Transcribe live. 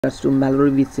regards to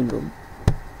Mallory syndrome.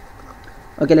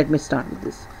 Okay, let me start with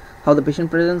this. How the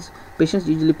patient presents. Patients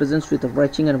usually presents with a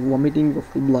retching and vomiting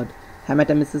of blood,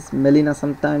 hematemesis, melena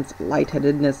sometimes,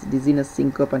 lightheadedness, dizziness,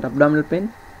 syncope, and abdominal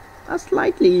pain.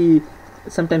 Slightly,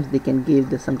 sometimes they can give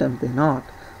this, sometimes they not.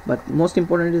 But most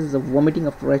important is the vomiting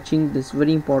after retching. This is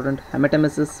very important.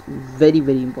 Hematemesis, very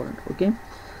important. Okay.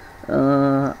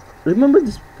 Remember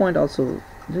this point also.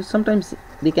 Sometimes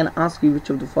they can ask you which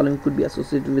of the following could be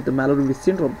associated with the Mallory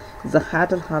syndrome. It's the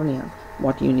hiatal hernia.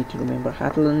 What you need to remember,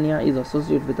 hiatal hernia is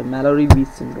associated with the Mallory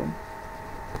syndrome.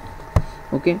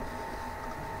 Okay.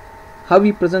 How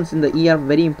he presents in the ER,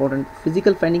 very important.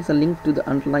 Physical findings are linked to the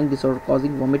underlying disorder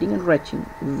causing vomiting and retching.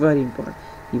 Very important.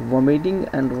 He vomiting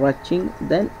and retching,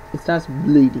 then it starts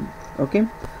bleeding. Okay.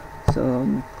 So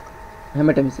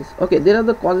hematemesis. Okay, there are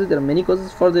the causes. There are many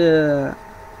causes for the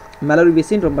Mallory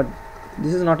syndrome, but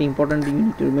this is not important. You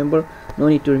need to remember. No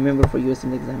need to remember for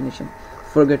Usmle examination.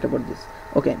 Forget about this.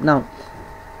 Okay, now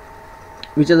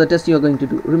which are the tests you are going to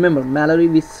do? Remember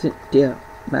Mallory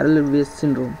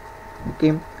syndrome.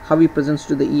 Okay, how he presents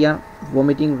to the ER,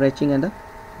 vomiting, retching, and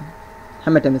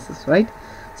hematemesis. Right.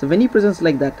 So when he presents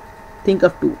like that, think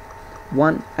of two.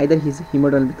 One, either his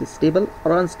hemodynamic is stable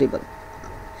or unstable.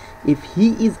 If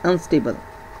he is unstable,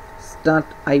 start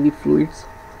IV fluids,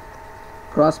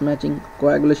 cross matching,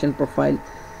 coagulation profile,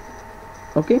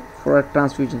 okay, for a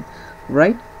transfusion,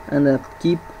 right? And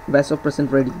keep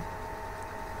vasopressin ready.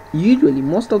 Usually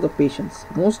most of the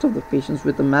patients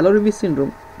with the Mallory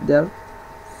syndrome, they are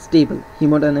stable,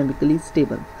 hemodynamically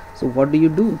stable. So what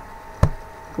do?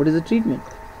 What is the treatment?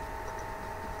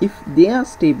 If they are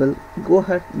stable, go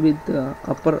ahead with the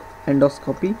upper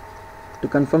endoscopy to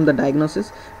confirm the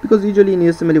diagnosis, because usually in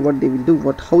Usmle what they will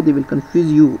do, how they will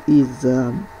confuse you is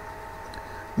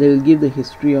they will give the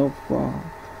history of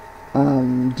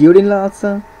duodenal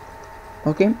ulcer.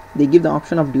 Okay, they give the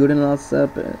option of duodenal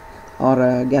ulcer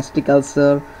or gastric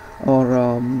ulcer or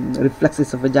reflux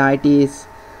esophagitis,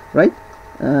 right?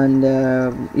 And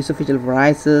esophageal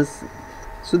varices.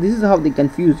 So this is how they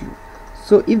confuse you.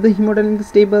 So if the hemodynamic is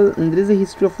stable and there is a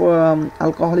history of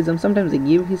alcoholism, sometimes they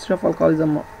give history of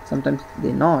alcoholism, sometimes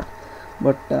they not.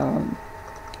 But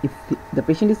if the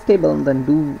patient is stable, then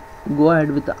do go ahead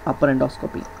with the upper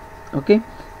endoscopy, okay,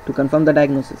 to confirm the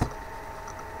diagnosis.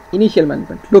 Initial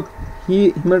management. Look,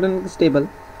 hemodynamic is stable,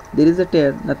 there is a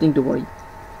tear, nothing to worry.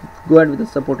 Go ahead with the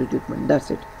supportive treatment.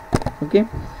 That's it. Okay.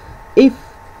 If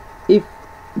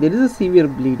there is a severe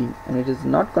bleeding and it is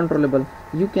not controllable,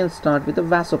 you can start with a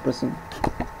vasopressin.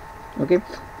 Okay.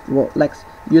 Well, like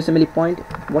Usmle point,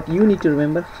 what you need to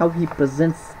remember, how he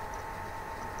presents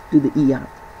to the ER.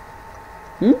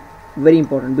 Very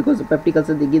important, because the peptic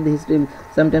ulcer, they give the history.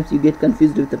 Sometimes you get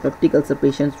confused with the peptic ulcer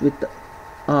patients with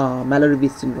Mallory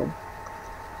syndrome,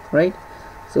 right?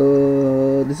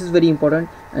 So this is very important.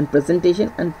 And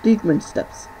presentation and treatment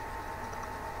steps.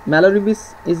 Mallory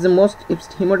is the most, if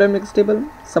hemodynamic stable,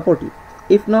 supportive.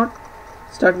 If not,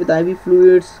 start with IV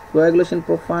fluids, coagulation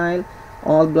profile,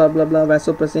 all blah blah blah,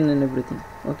 vasopressin and everything.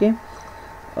 Okay.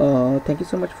 Thank you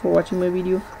so much for watching my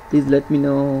video. Please let me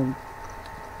know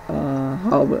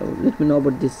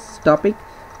about this topic.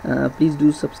 Please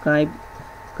do subscribe,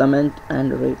 comment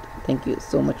and rate. Thank you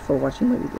so much for watching my video.